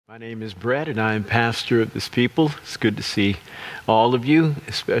My name is Brett, and I am pastor of this people. It's good to see all of you,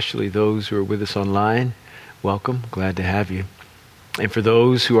 especially those who are with us online. Welcome. Glad to have you. And for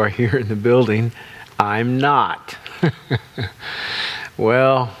those who are here in the building, I'm not.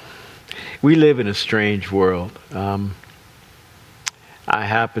 Well, we live in a strange world. I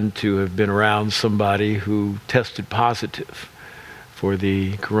happen to have been around somebody who tested positive for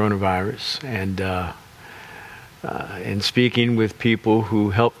the coronavirus, and in speaking with people who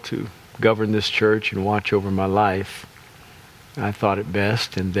helped to govern this church and watch over my life, I thought it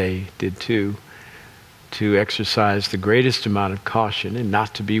best, and they did too, to exercise the greatest amount of caution and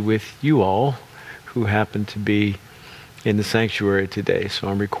not to be with you all who happen to be in the sanctuary today. So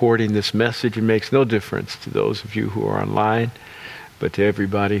I'm recording this message. It makes no difference to those of you who are online, but to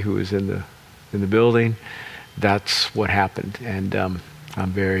everybody who is in the building. That's what happened, and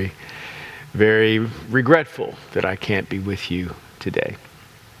I'm very regretful that I can't be with you today.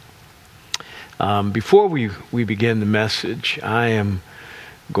 Before we begin the message, I am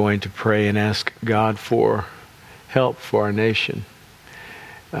going to pray and ask God for help for our nation.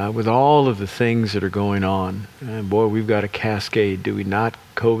 With all of the things that are going on, boy, we've got a cascade, do we not?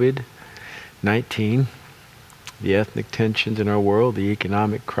 COVID-19, the ethnic tensions in our world, the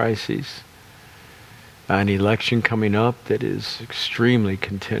economic crises, an election coming up that is extremely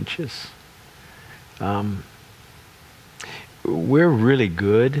contentious. We're really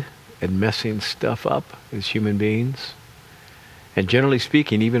good at messing stuff up as human beings. And generally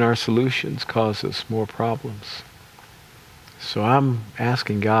speaking, even our solutions cause us more problems. So I'm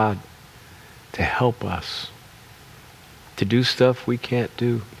asking God to help us to do stuff we can't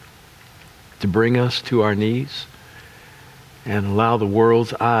do, to bring us to our knees and allow the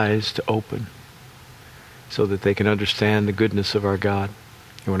world's eyes to open so that they can understand the goodness of our God.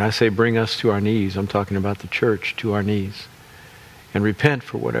 And when I say bring us to our knees, I'm talking about the church to our knees and repent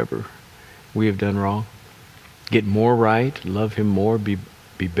for whatever we have done wrong. Get more right, love Him more, be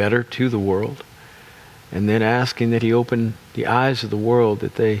better to the world. And then asking that He open the eyes of the world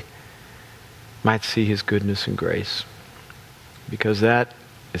that they might see His goodness and grace. Because that,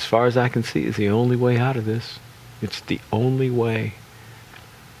 as far as I can see, is the only way out of this. It's the only way.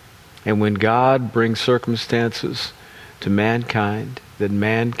 And when God brings circumstances to mankind that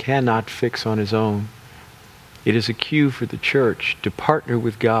man cannot fix on his own, it is a cue for the church to partner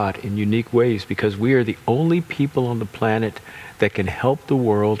with God in unique ways, because we are the only people on the planet that can help the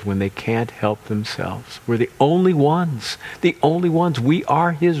world when they can't help themselves. We're the only ones. The only ones. We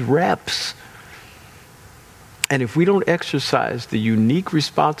are His reps. And if we don't exercise the unique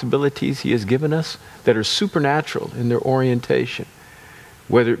responsibilities He has given us that are supernatural in their orientation,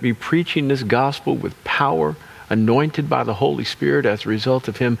 whether it be preaching this gospel with power, anointed by the Holy Spirit as a result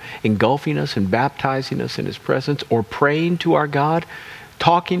of Him engulfing us and baptizing us in His presence, or praying to our God,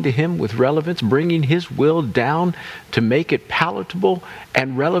 talking to Him with relevance, bringing His will down to make it palatable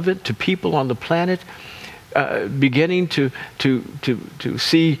and relevant to people on the planet, beginning to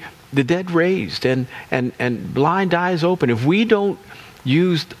see the dead raised and blind eyes open. If we don't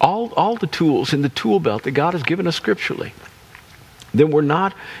use all the tools in the tool belt that God has given us scripturally, then we're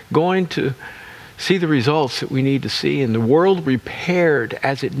not going to see the results that we need to see, and the world repaired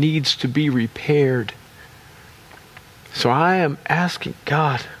as it needs to be repaired. So I am asking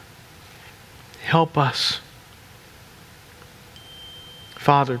God, help us.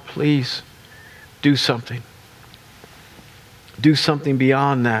 Father, please do something. Do something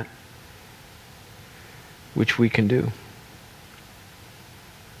beyond that which we can do.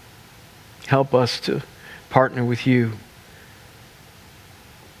 Help us to partner with You,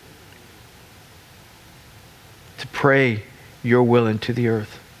 to pray Your will into the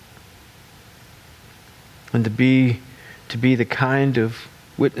earth, and to be the kind of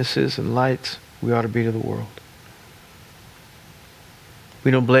witnesses and lights we ought to be to the world. We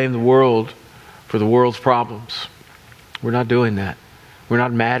don't blame the world for the world's problems. We're not doing that. We're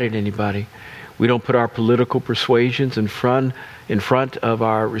not mad at anybody. We don't put our political persuasions in front of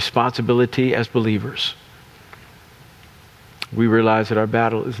our responsibility as believers. We realize that our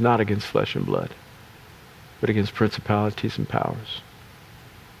battle is not against flesh and blood, but against principalities and powers.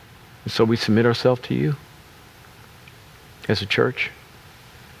 And so we submit ourselves to You as a church.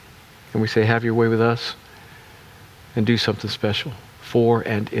 And we say, have Your way with us and do something special for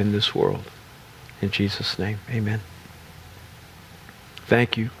and in this world. In Jesus' name, amen.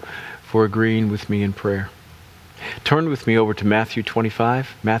 Thank you for agreeing with me in prayer. Turn with me over to Matthew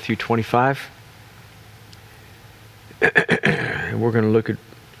 25. Matthew 25. And we're going to look at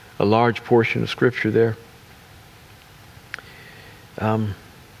a large portion of Scripture there.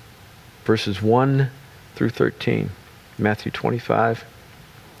 Verses 1 through 13. Matthew 25,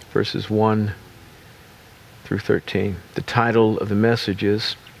 verses 1 through 13. The title of the message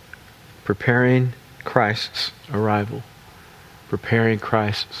is Preparing Christ's Arrival. Preparing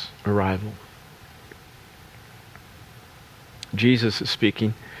Christ's Arrival. Jesus is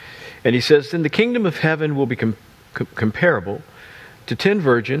speaking, and he says, "Then the kingdom of heaven will be comparable to 10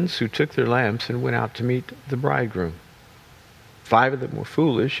 virgins who took their lamps and went out to meet the bridegroom. 5 of them were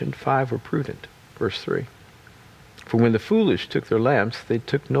foolish and 5 were prudent." Verse 3. "For when the foolish took their lamps, they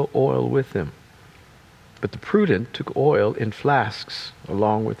took no oil with them. But the prudent took oil in flasks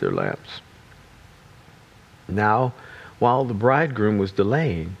along with their lamps. Now, while the bridegroom was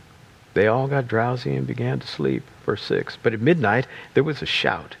delaying, they all got drowsy and began to sleep." Verse 6. "But at midnight there was a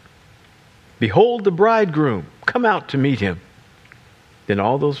shout, 'Behold the bridegroom, come out to meet him.' Then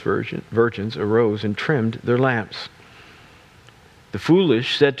all those virgins arose and trimmed their lamps. The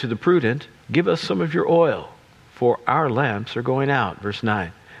foolish said to the prudent, 'Give us some of your oil, for our lamps are going out.' Verse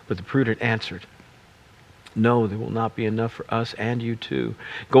 9. But the prudent answered, 'No, there will not be enough for us and you too.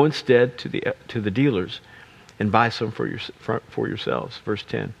 Go instead to the dealers and buy some for yourselves.' Verse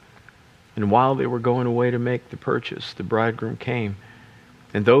 10. And while they were going away to make the purchase, the bridegroom came,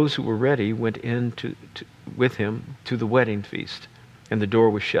 and those who were ready went in with him to the wedding feast, and the door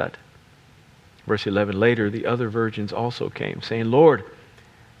was shut." Verse 11. Later the other virgins also came, saying, "Lord,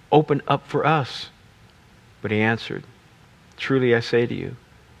 open up for us." But he answered, "Truly I say to you,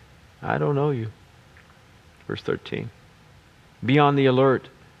 I don't know you." Verse 13. "Be on the alert,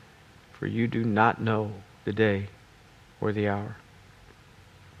 for you do not know the day or the hour."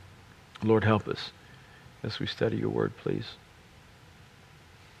 Lord, help us as we study your word, please.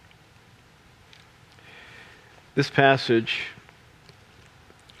 This passage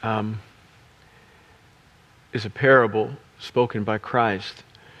is a parable spoken by Christ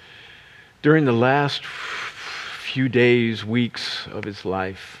during the last few days, weeks of his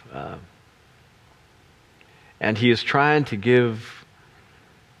life. And he is trying to give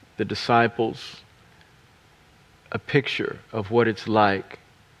the disciples a picture of what it's like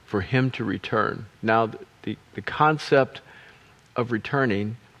for him to return. Now, the concept of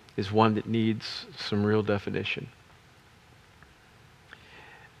returning is one that needs some real definition.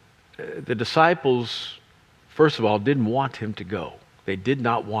 The disciples, first of all, didn't want him to go. They did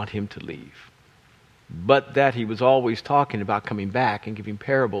not want him to leave. But that he was always talking about coming back and giving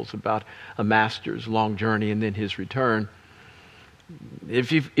parables about a master's long journey and then his return. If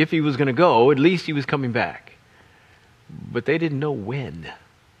he was going to go, at least he was coming back. But they didn't know when.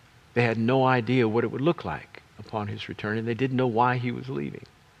 They had no idea what it would look like upon his return, and they didn't know why he was leaving.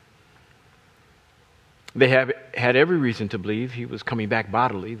 They had every reason to believe he was coming back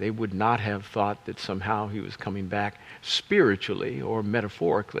bodily. They would not have thought that somehow he was coming back spiritually or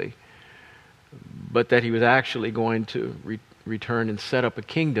metaphorically, but that he was actually going to return and set up a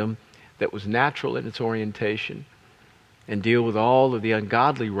kingdom that was natural in its orientation and deal with all of the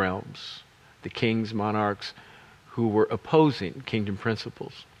ungodly realms, the kings, monarchs, who were opposing kingdom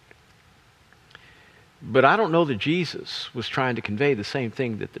principles. But I don't know that Jesus was trying to convey the same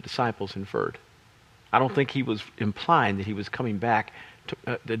thing that the disciples inferred. I don't think he was implying that he was coming back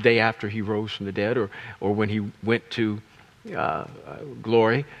the day after he rose from the dead or when he went to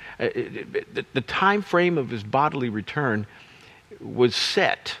glory. The time frame of his bodily return was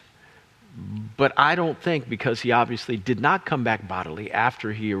set, but I don't think, because he obviously did not come back bodily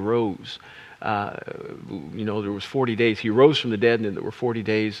after he arose. There was 40 days. He rose from the dead, and then there were 40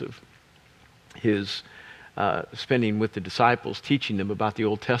 days of his spending with the disciples, teaching them about the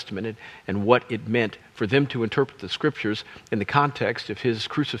Old Testament and what it meant for them to interpret the Scriptures in the context of his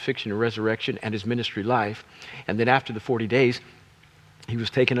crucifixion and resurrection and his ministry life. And then after the 40 days, he was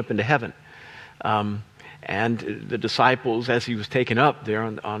taken up into heaven. And the disciples, as he was taken up there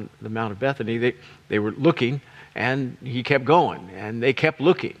on the Mount of Bethany, they were looking, and he kept going, and they kept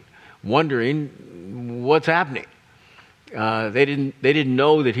looking, wondering what's happening. They didn't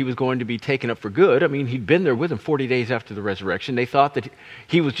know that he was going to be taken up for good. I mean, he'd been there with them 40 days after the resurrection. They thought that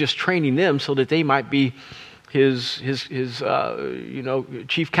he was just training them so that they might be his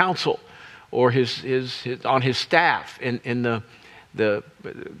chief counsel or his on his staff in the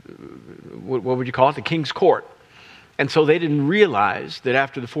what would you call it? The king's court. And so they didn't realize that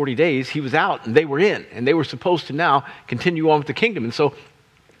after the 40 days he was out and they were in, and they were supposed to now continue on with the kingdom. And so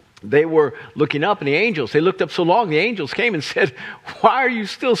they were looking up, and they looked up so long, the angels came and said, "Why are you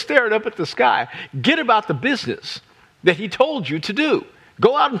still staring up at the sky? Get about the business that he told you to do.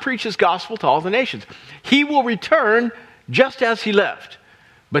 Go out and preach his gospel to all the nations. He will return just as he left."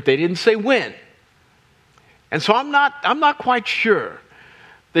 But they didn't say when. And so I'm not quite sure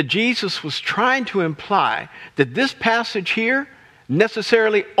that Jesus was trying to imply that this passage here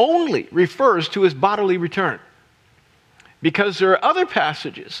necessarily only refers to his bodily return. Because there are other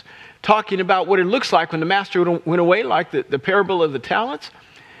passages talking about what it looks like when the master went away, like the parable of the talents,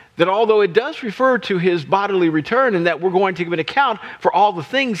 that although it does refer to his bodily return and that we're going to give an account for all the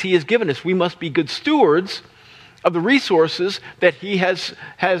things he has given us, we must be good stewards of the resources that he has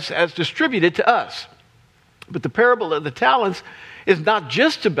distributed to us. But the parable of the talents is not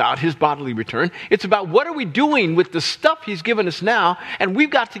just about his bodily return. It's about what are we doing with the stuff he's given us now, and we've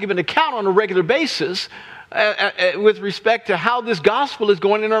got to give an account on a regular basis with respect to how this gospel is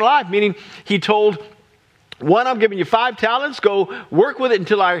going in our life. Meaning, he told one, I'm giving you 5 talents, go work with it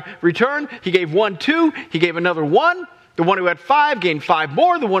until I return. He gave one 2, he gave another 1. The one who had 5 gained 5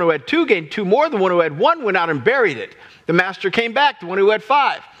 more. The one who had 2 gained 2 more. The one who had 1 went out and buried it. The master came back, the one who had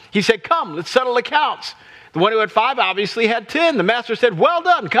 5. He said, come, let's settle accounts. The one who had 5 obviously had 10. The master said, well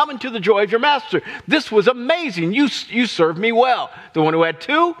done, come into the joy of your master. This was amazing. You served me well. The one who had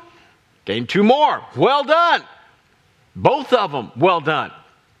 2 gained 2 more. Well done. Both of them, well done.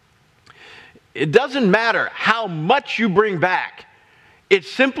 It doesn't matter how much you bring back. It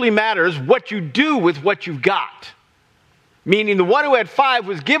simply matters what you do with what you've got. Meaning the one who had 5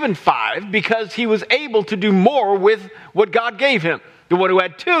 was given 5 because he was able to do more with what God gave him. The one who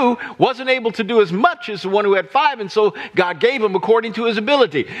had 2 wasn't able to do as much as the one who had 5, and so God gave him according to his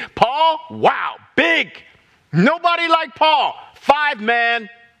ability. Paul, wow, big. Nobody like Paul. 5, man.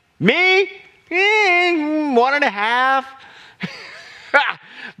 Me? 1.5.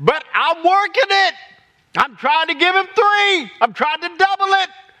 But I'm working it. I'm trying to give him 3. I'm trying to double it.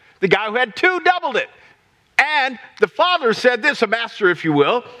 The guy who had 2 doubled it. And the father said this, a master, if you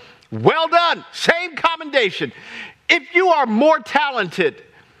will, well done, same commendation. If you are more talented,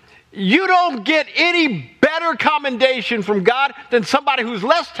 you don't get any better commendation from God than somebody who's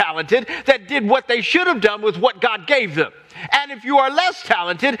less talented that did what they should have done with what God gave them. And if you are less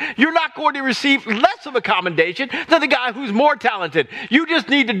talented, you're not going to receive less of a commendation than the guy who's more talented. You just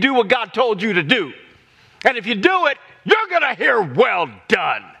need to do what God told you to do. And if you do it, you're going to hear, well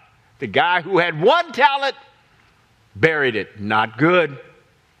done. The guy who had 1 talent buried it. Not good.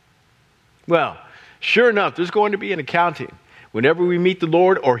 Well, sure enough, there's going to be an accounting whenever we meet the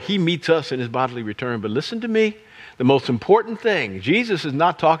Lord or he meets us in his bodily return. But listen to me, the most important thing, Jesus is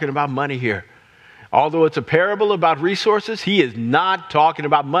not talking about money here. Although it's a parable about resources, he is not talking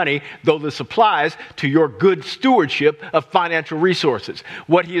about money, though this applies to your good stewardship of financial resources.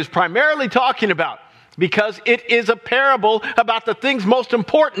 What he is primarily talking about, because it is a parable about the things most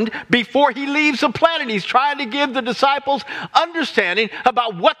important before he leaves the planet. He's trying to give the disciples understanding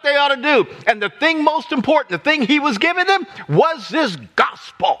about what they ought to do. And the thing most important, the thing he was giving them, was this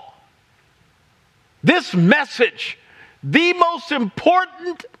gospel. This message. The most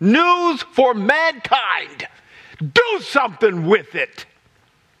important news for mankind. Do something with it.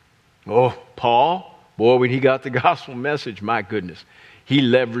 Oh, Paul, boy, when he got the gospel message, my goodness, he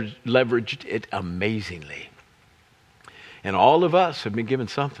leveraged it amazingly. And all of us have been given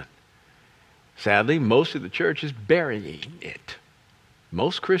something. Sadly, most of the church is burying it.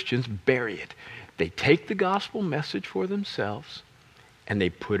 Most Christians bury it. They take the gospel message for themselves and they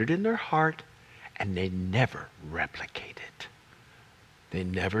put it in their heart and they never replicate it. They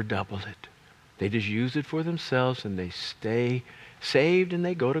never double it. They just use it for themselves and they stay saved and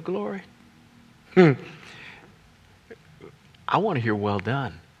they go to glory. I want to hear well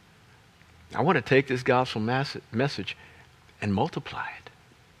done. I want to take this gospel message and multiply it.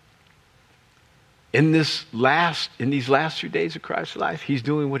 In these last few days of Christ's life, he's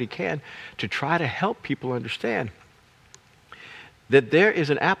doing what he can to try to help people understand that there is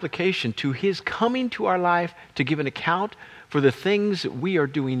an application to his coming to our life to give an account for the things that we are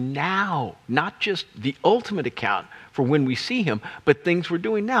doing now, not just the ultimate account for when we see him, but things we're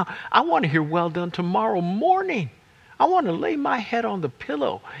doing now. I want to hear well done tomorrow morning. I want to lay my head on the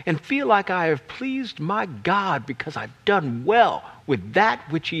pillow and feel like I have pleased my God because I've done well with that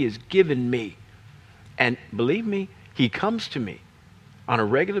which he has given me. And believe me, he comes to me on a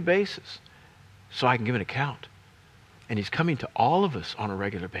regular basis so I can give an account. And he's coming to all of us on a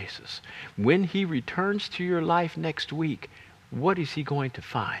regular basis. When he returns to your life next week, what is he going to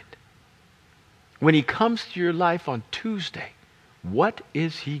find? When he comes to your life on Tuesday, what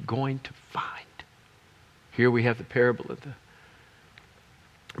is he going to find? Here we have the parable of the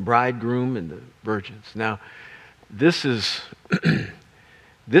bridegroom and the virgins. Now, this is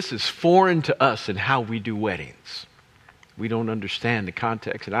foreign to us in how we do weddings. We don't understand the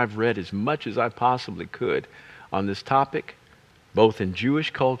context, and I've read as much as I possibly could on this topic, both in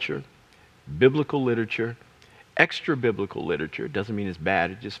Jewish culture, biblical literature, extra-biblical literature. It doesn't mean it's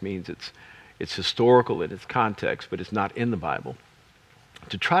bad, it just means it's historical in its context, but it's not in the Bible.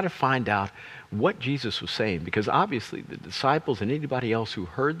 to try to find out what Jesus was saying, because obviously the disciples and anybody else who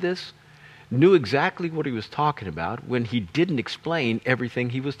heard this knew exactly what he was talking about when he didn't explain everything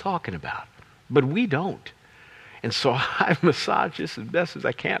he was talking about. But we don't. And so I've massaged this as best as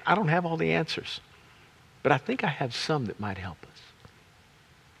I can. I don't have all the answers, but I think I have some that might help us.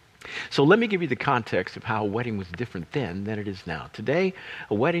 So let me give you the context of how a wedding was different then than it is now. Today,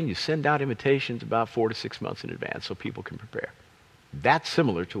 a wedding, you send out invitations about 4 to 6 months in advance so people can prepare. That's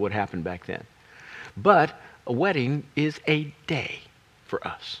similar to what happened back then. But a wedding is a day for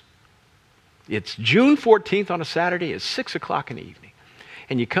us. It's June 14th on a Saturday. It's 6 o'clock in the evening.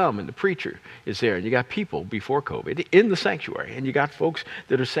 And you come and the preacher is there, and you got people before COVID in the sanctuary, and you got folks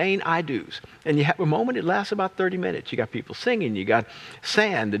that are saying I do's. And you have a moment, it lasts about 30 minutes. You got people singing, you got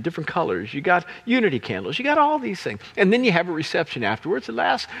sand, the different colors, you got unity candles, you got all these things. And then you have a reception afterwards. It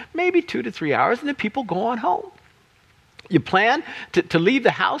lasts maybe 2 to 3 hours, and then people go on home. You plan to leave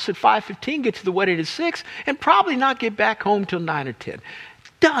the house at 5:15, get to the wedding at 6, and probably not get back home till 9 or 10.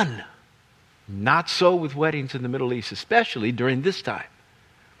 Done. Not so with weddings in the Middle East, especially during this time.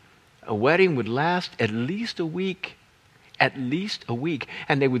 A wedding would last at least a week,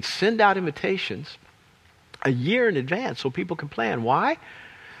 and they would send out invitations a year in advance so people can plan. Why?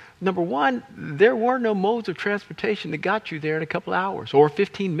 Number one, there were no modes of transportation that got you there in a couple hours or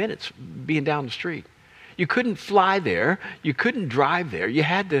 15 minutes being down the street. You couldn't fly there. You couldn't drive there. You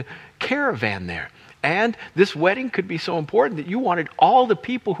had to caravan there. And this wedding could be so important that you wanted all the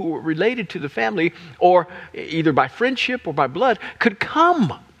people who were related to the family, or either by friendship or by blood, could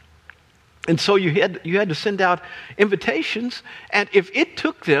come. And so you had to send out invitations, and if it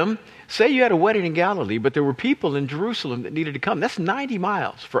took them, say you had a wedding in Galilee, but there were people in Jerusalem that needed to come, that's 90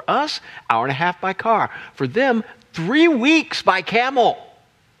 miles. For us, hour and a half by car. For them, 3 weeks by camel.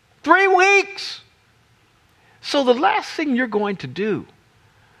 3 weeks! So the last thing you're going to do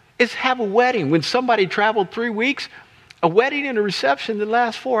is have a wedding. When somebody traveled 3 weeks, a wedding and a reception that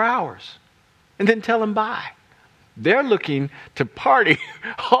lasts 4 hours, and then tell them bye. They're looking to party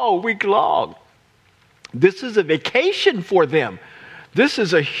all week long. This is a vacation for them. This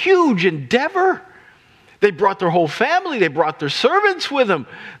is a huge endeavor. They brought their whole family. They brought their servants with them.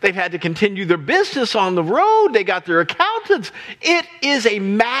 They've had to continue their business on the road. They got their accountants. It is a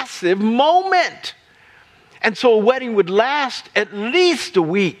massive moment. And so a wedding would last at least a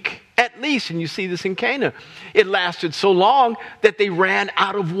week. At least, and you see this in Cana. It lasted so long that they ran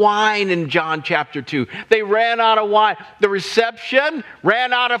out of wine in John chapter 2. They ran out of wine. The reception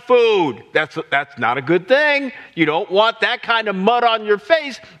ran out of food. That's not a good thing. You don't want that kind of mud on your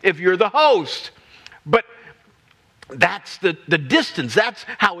face if you're the host. But that's the distance. That's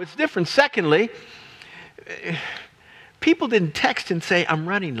how it's different. Secondly, people didn't text and say, I'm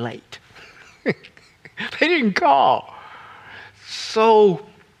running late. They didn't call. So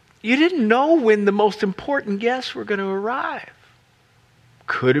you didn't know when the most important guests were going to arrive.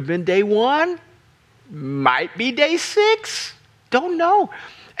 Could have been day 1. Might be day 6. Don't know.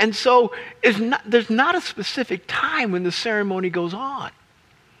 And so there's not a specific time when the ceremony goes on.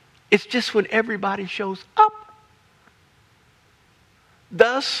 It's just when everybody shows up.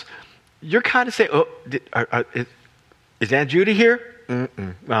 Thus, you're kind of saying, oh, is Aunt Judy here?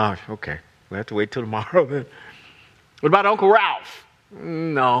 Oh, okay. We'll have to wait till tomorrow then. What about Uncle Ralph?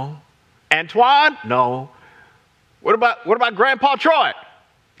 No. Antoine? No. What about Grandpa Troy?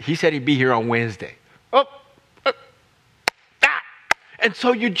 He said he'd be here on Wednesday. And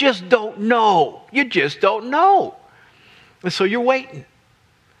so you just don't know. You just don't know. And so you're waiting.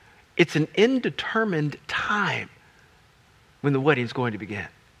 It's an indeterminate time when the wedding's going to begin.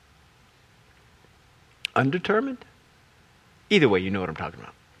 Undetermined? Either way, you know what I'm talking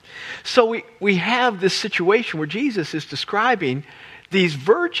about. So we have this situation where Jesus is describing these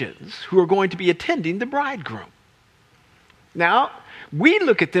virgins who are going to be attending the bridegroom. Now, we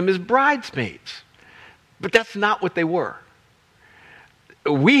look at them as bridesmaids, but that's not what they were.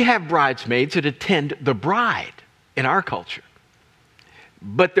 We have bridesmaids that attend the bride in our culture.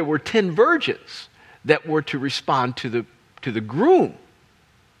 But there were 10 virgins that were to respond to the groom.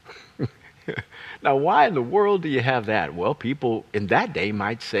 Now, why in the world do you have that? Well, people in that day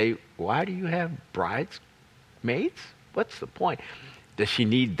might say, why do you have bridesmaids? What's the point? Does she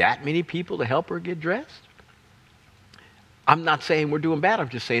need that many people to help her get dressed? I'm not saying we're doing bad. I'm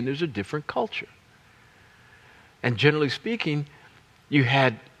just saying there's a different culture. And generally speaking, you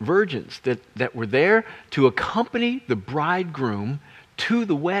had virgins that were there to accompany the bridegroom to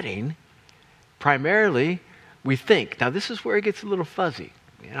the wedding. Primarily, we think. Now, this is where it gets a little fuzzy.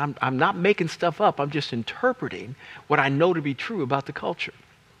 I'm not making stuff up. I'm just interpreting what I know to be true about the culture.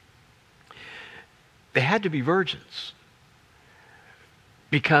 They had to be virgins.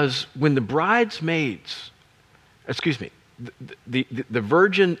 Because when the bridesmaids, the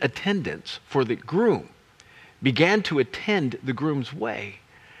virgin attendants for the groom began to attend the groom's way,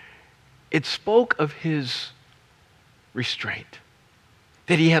 it spoke of his restraint.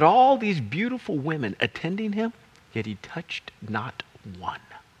 That he had all these beautiful women attending him, yet he touched not one.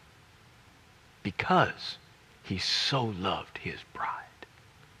 Because he so loved his bride.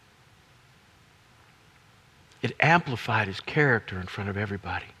 It amplified his character in front of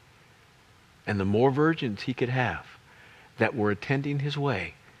everybody. And the more virgins he could have that were attending his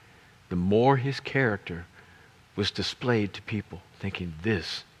way, the more his character was displayed to people, thinking,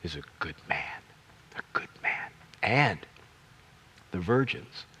 this is a good man, a good man. And the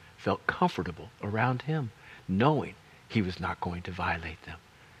virgins felt comfortable around him, knowing he was not going to violate them.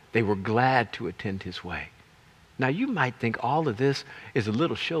 They were glad to attend his way. Now, you might think all of this is a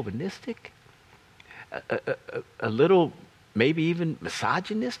little chauvinistic, a little maybe even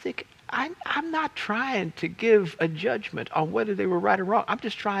misogynistic. I'm not trying to give a judgment on whether they were right or wrong. I'm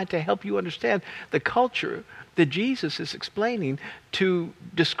just trying to help you understand the culture that Jesus is explaining to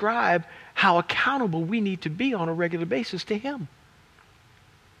describe how accountable we need to be on a regular basis to him.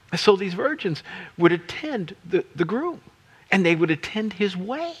 So these virgins would attend the groom, and they would attend his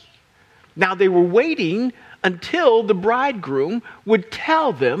way. Now they were waiting until the bridegroom would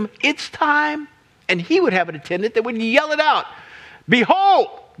tell them it's time, and he would have an attendant that would yell it out, "Behold,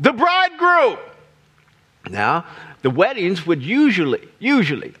 the bridegroom!" Now, the weddings would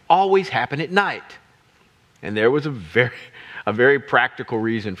usually always happen at night. And there was a very practical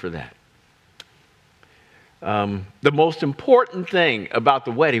reason for that. The most important thing about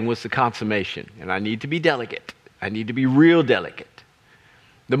the wedding was the consummation. And I need to be delicate. I need to be real delicate.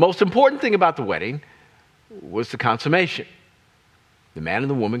 The most important thing about the wedding was the consummation. The man and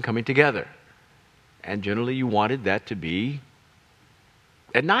the woman coming together. And generally you wanted that to be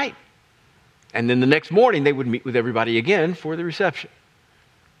at night. And then the next morning they would meet with everybody again for the reception.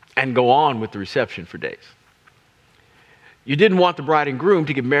 And go on with the reception for days. You didn't want the bride and groom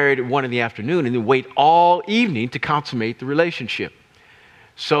to get married at 1 PM and then wait all evening to consummate the relationship.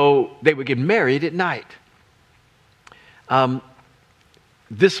 So they would get married at night.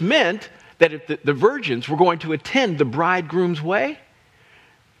 This meant that if the virgins were going to attend the bridegroom's way,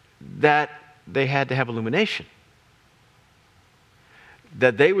 that they had to have illumination.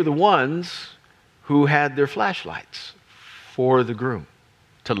 That they were the ones who had their flashlights for the groom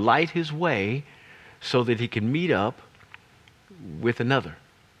to light his way so that he could meet up with another.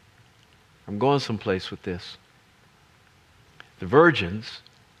 I'm going someplace with this. The virgins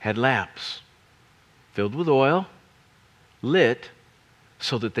had lamps filled with oil, lit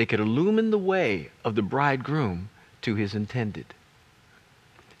so that they could illumine the way of the bridegroom to his intended.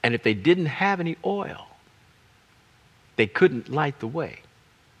 And if they didn't have any oil, they couldn't light the way.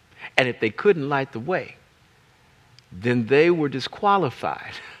 And if they couldn't light the way, then they were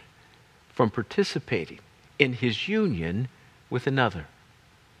disqualified from participating in his union with another.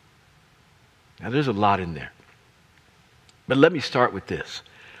 Now there's a lot in there. But let me start with this.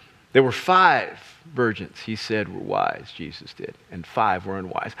 There were 5 virgins, he said, were wise, Jesus did, and 5 were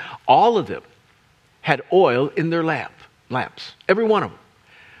unwise. All of them had oil in their lamps, every one of them.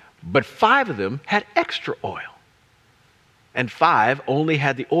 But 5 of them had extra oil. And 5 only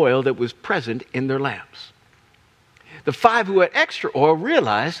had the oil that was present in their lamps. The 5 who had extra oil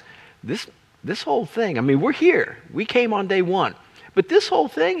realized this whole thing, I mean, we're here. We came on day 1. But this whole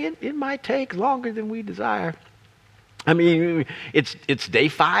thing, it might take longer than we desire. I mean, it's day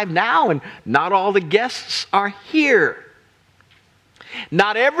 5 now, and not all the guests are here.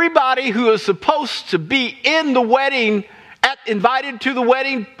 Not everybody who is supposed to be in the wedding, invited to the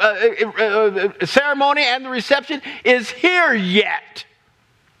wedding ceremony and the reception, is here yet.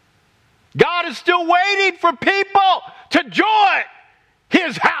 God is still waiting for people to join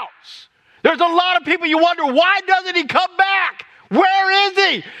his house. There's a lot of people you wonder, why doesn't he come back? Where is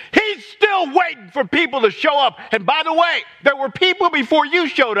he? He's still waiting for people to show up. And by the way, there were people before you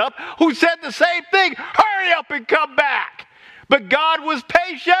showed up who said the same thing. Hurry up and come back. But God was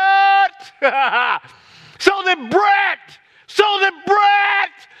patient. so that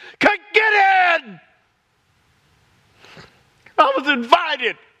Brett could get in. I was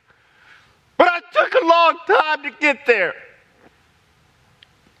invited. But I took a long time to get there.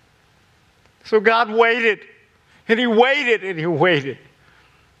 So God waited, and he waited, and he waited.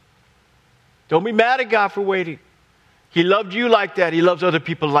 Don't be mad at God for waiting. He loved you like that. He loves other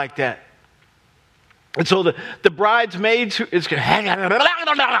people like that. And so the bridesmaids,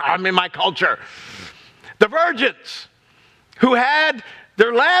 I'm in my culture. The virgins who had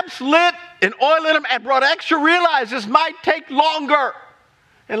their lamps lit and oil in them and brought extra realized this might take longer.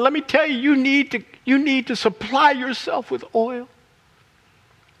 And let me tell you, you need to supply yourself with oil.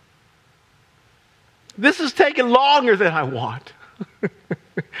 This is taking longer than I want.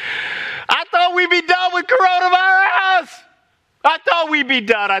 I thought we'd be done with coronavirus. I thought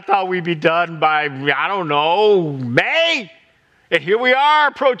we'd be done by, I don't know, May. And here we are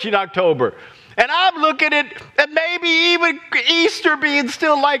approaching October. And I'm looking at maybe even Easter being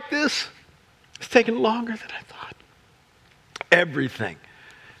still like this. It's taking longer than I thought. Everything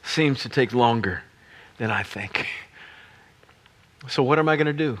seems to take longer than I think. So what am I going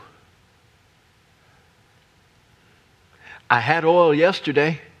to do? I had oil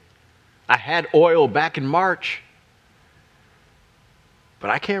yesterday. I had oil back in March.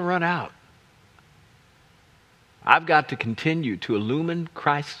 But I can't run out. I've got to continue to illumine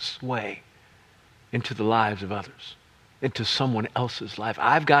Christ's way into the lives of others, into someone else's life.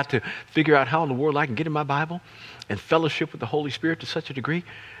 I've got to figure out how in the world I can get in my Bible and fellowship with the Holy Spirit to such a degree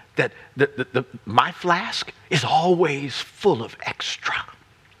that my flask is always full of extra.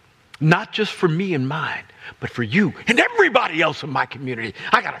 Not just for me and mine, but for you and everybody else in my community.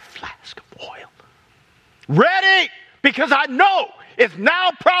 I got a flask of oil. Ready, because I know it's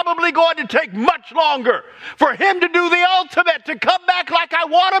now probably going to take much longer for him to do the ultimate, to come back like I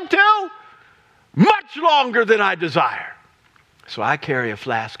want him to. Much longer than I desire. So I carry a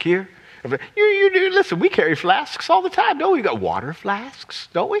flask here. Listen, we carry flasks all the time, don't we? We got water flasks,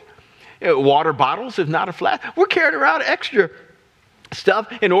 don't we? Water bottles, if not a flask. We're carrying around extra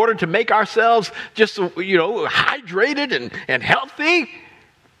stuff in order to make ourselves just, hydrated and healthy.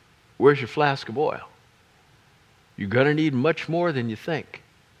 Where's your flask of oil? You're going to need much more than you think.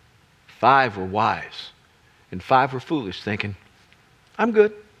 5 were wise, and 5 were foolish, thinking, I'm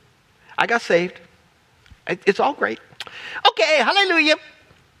good. I got saved. It's all great. Okay, hallelujah.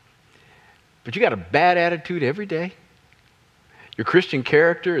 But you got a bad attitude every day. Your Christian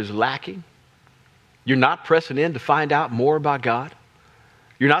character is lacking. You're not pressing in to find out more about God.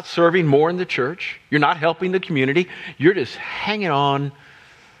 You're not serving more in the church. You're not helping the community. You're just hanging on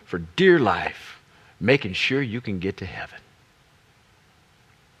for dear life, making sure you can get to heaven.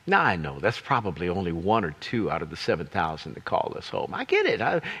 Now, I know that's probably only 1 or 2 out of the 7,000 that call us home. I get it.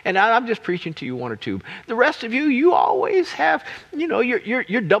 I'm just preaching to you 1 or 2. The rest of you, you always have,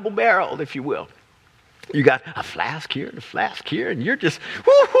 you're double-barreled, if you will. You got a flask here and a flask here, and you're just,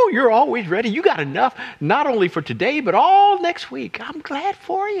 you're always ready. You got enough, not only for today, but all next week. I'm glad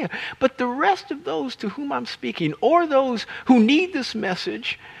for you. But the rest of those to whom I'm speaking, or those who need this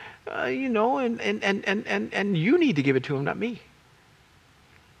message, and you need to give it to them, not me.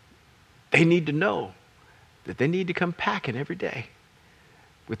 They need to know that they need to come packing every day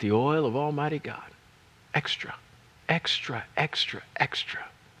with the oil of Almighty God. Extra, extra, extra, extra.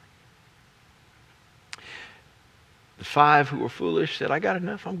 The 5 who were foolish said, I got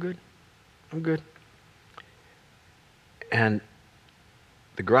enough, I'm good. I'm good. And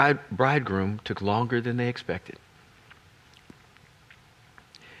the bridegroom took longer than they expected.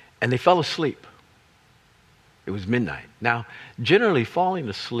 And they fell asleep. It was midnight. Now, generally falling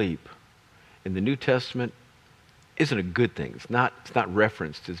asleep in the New Testament isn't a good thing. It's not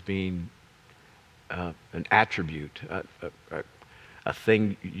referenced as being an attribute, a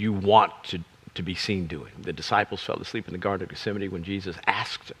thing you want to be seen doing. The disciples fell asleep in the Garden of Gethsemane when Jesus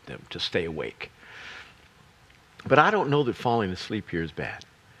asked them to stay awake. But I don't know that falling asleep here is bad,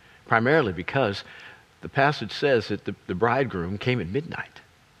 primarily because the passage says that the bridegroom came at midnight.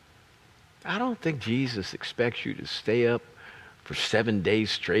 I don't think Jesus expects you to stay up for 7 days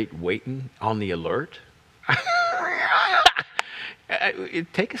straight waiting on the alert.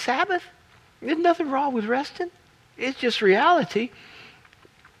 Take a Sabbath. There's nothing wrong with resting. It's just reality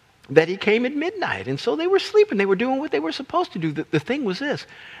that he came at midnight. And so they were sleeping. They were doing what they were supposed to do. The thing was this,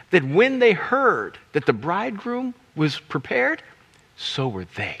 that when they heard that the bridegroom was prepared, so were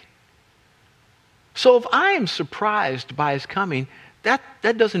they. So if I am surprised by his coming, that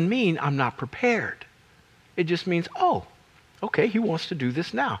doesn't mean I'm not prepared. It just means, oh, okay, he wants to do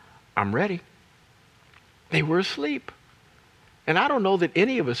this now. I'm ready. They were asleep. And I don't know that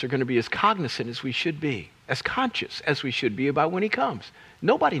any of us are going to be as cognizant as we should be, as conscious as we should be about when he comes.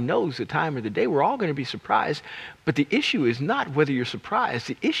 Nobody knows the time or the day. We're all going to be surprised. But the issue is not whether you're surprised.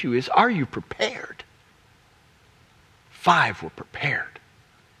 The issue is, are you prepared? 5 were prepared.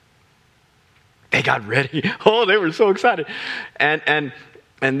 They got ready. Oh, they were so excited. And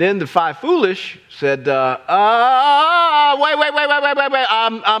then the 5 foolish said, wait.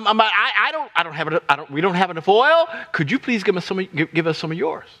 We don't have enough oil. Could you please give us some of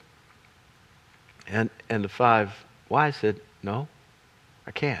yours? And the 5 wise said, no,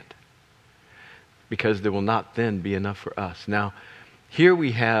 I can't. Because there will not then be enough for us. Now, Here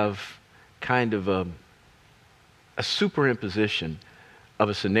we have kind of a superimposition of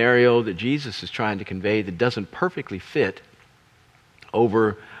a scenario that Jesus is trying to convey that doesn't perfectly fit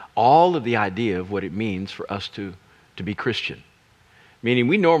over all of the idea of what it means for us to be Christian. Meaning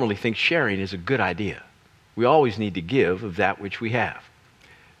we normally think sharing is a good idea. We always need to give of that which we have.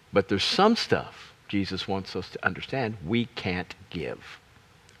 But there's some stuff Jesus wants us to understand we can't give.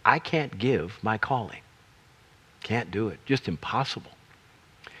 I can't give my calling. Can't do it. Just impossible.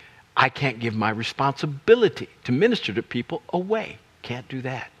 I can't give my responsibility to minister to people away. Can't do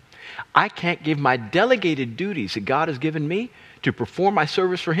that. I can't give my delegated duties that God has given me to perform my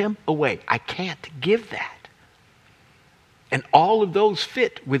service for Him away. I can't give that. And all of those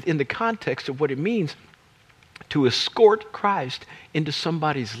fit within the context of what it means to escort Christ into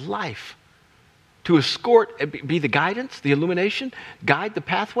somebody's life. To escort, be the guidance, the illumination, guide the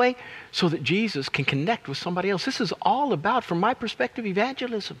pathway so that Jesus can connect with somebody else. This is all about, from my perspective,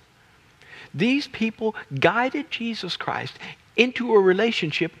 evangelism. These people guided Jesus Christ into a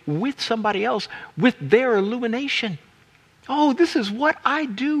relationship with somebody else with their illumination. Oh, this is what I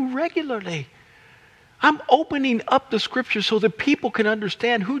do regularly. I'm opening up the Scripture so that people can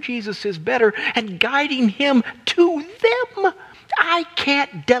understand who Jesus is better and guiding Him to them. I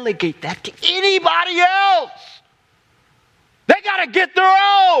can't delegate that to anybody else. They got to get their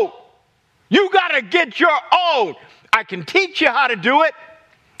own. You got to get your own. I can teach you how to do it.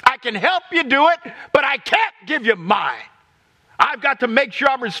 I can help you do it, but I can't give you mine. I've got to make sure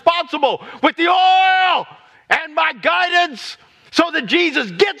I'm responsible with the oil and my guidance so that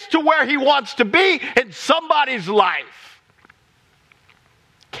Jesus gets to where He wants to be in somebody's life.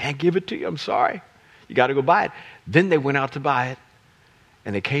 Can't give it to you, I'm sorry. You got to go buy it. Then they went out to buy it,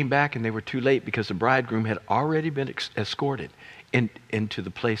 and they came back and they were too late because the bridegroom had already been escorted into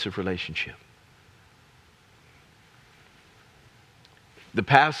the place of relationship. The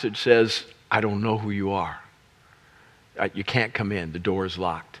passage says, I don't know who you are. You can't come in. The door is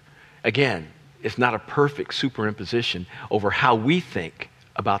locked. Again, it's not a perfect superimposition over how we think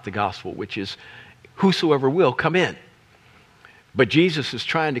about the gospel, which is whosoever will come in. But Jesus is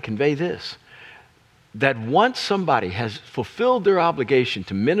trying to convey this, that once somebody has fulfilled their obligation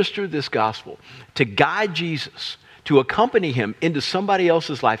to minister this gospel, to guide Jesus, to accompany Him into somebody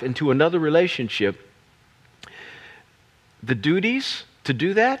else's life, into another relationship, the duties to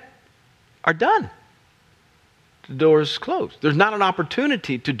do that are done. The door is closed. There's not an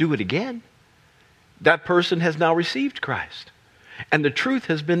opportunity to do it again. That person has now received Christ. And the truth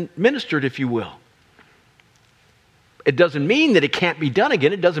has been ministered, if you will. It doesn't mean that it can't be done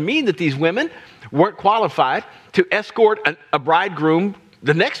again. It doesn't mean that these women weren't qualified to escort a bridegroom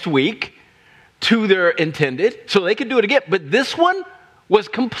the next week to their intended, so they could do it again. But this one was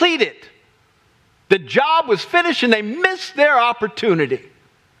completed. The job was finished and they missed their opportunity.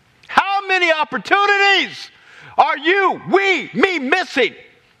 How many opportunities are you, me missing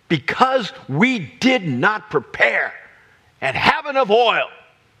because we did not prepare and have enough oil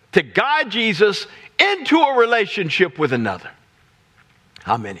to guide Jesus into a relationship with another?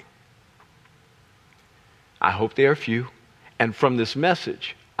 How many? I hope they are few. And from this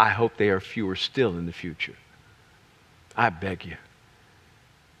message, I hope they are fewer still in the future. I beg you,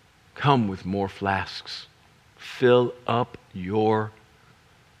 come with more flasks. Fill up your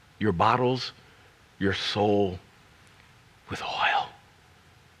bottles, your soul with oil,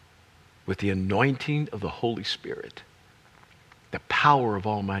 with the anointing of the Holy Spirit, the power of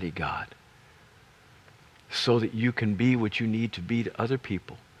Almighty God, so that you can be what you need to be to other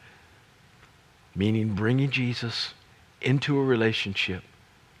people, meaning bringing Jesus into a relationship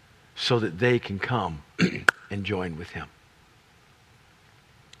so that they can come and join with Him.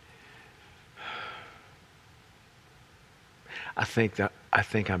 I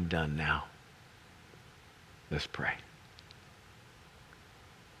think I'm done now. Let's pray.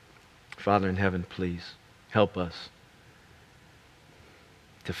 Father in heaven, please help us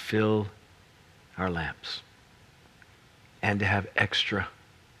to fill our lamps and to have extra,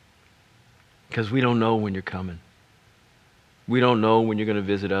 because we don't know when you're coming. We don't know when you're going to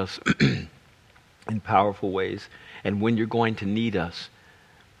visit us in powerful ways and when you're going to need us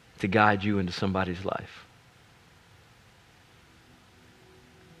to guide you into somebody's life.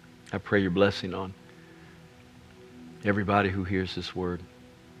 I pray your blessing on everybody who hears this word,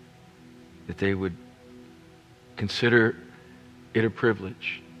 that they would consider it a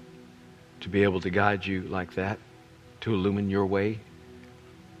privilege to be able to guide you like that, to illumine your way.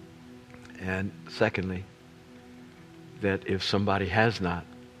 And secondly, that if somebody has not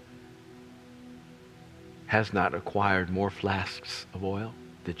acquired more flasks of oil,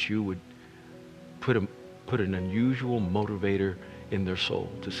 that you would put an unusual motivator in their soul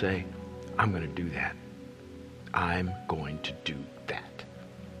to say, I'm going to do that. I'm going to do that.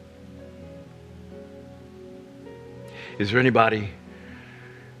 Is there anybody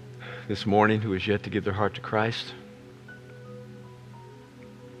this morning who has yet to give their heart to Christ?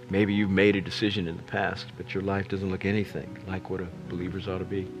 Maybe you've made a decision in the past, but your life doesn't look anything like what a believer's ought to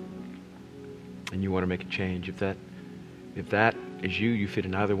be. And you want to make a change. If that is you, you fit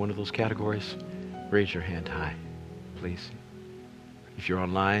in either one of those categories, raise your hand high, please. If you're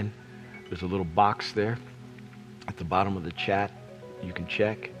online, there's a little box there at the bottom of the chat. You can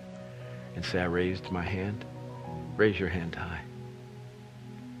check and say, I raised my hand. Raise your hand high.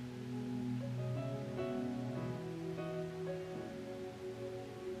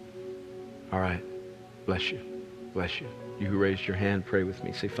 All right. Bless you. Bless you. You who raised your hand, pray with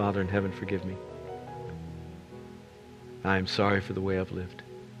me. Say, Father in heaven, forgive me. I am sorry for the way I've lived.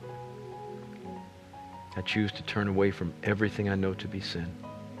 I choose to turn away from everything I know to be sin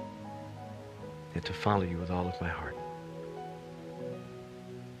and to follow you with all of my heart.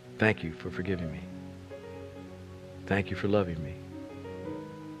 Thank you for forgiving me. Thank you for loving me.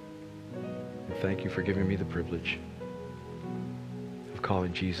 And thank you for giving me the privilege of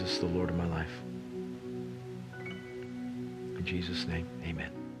calling Jesus the Lord of my life. In Jesus' name,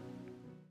 amen.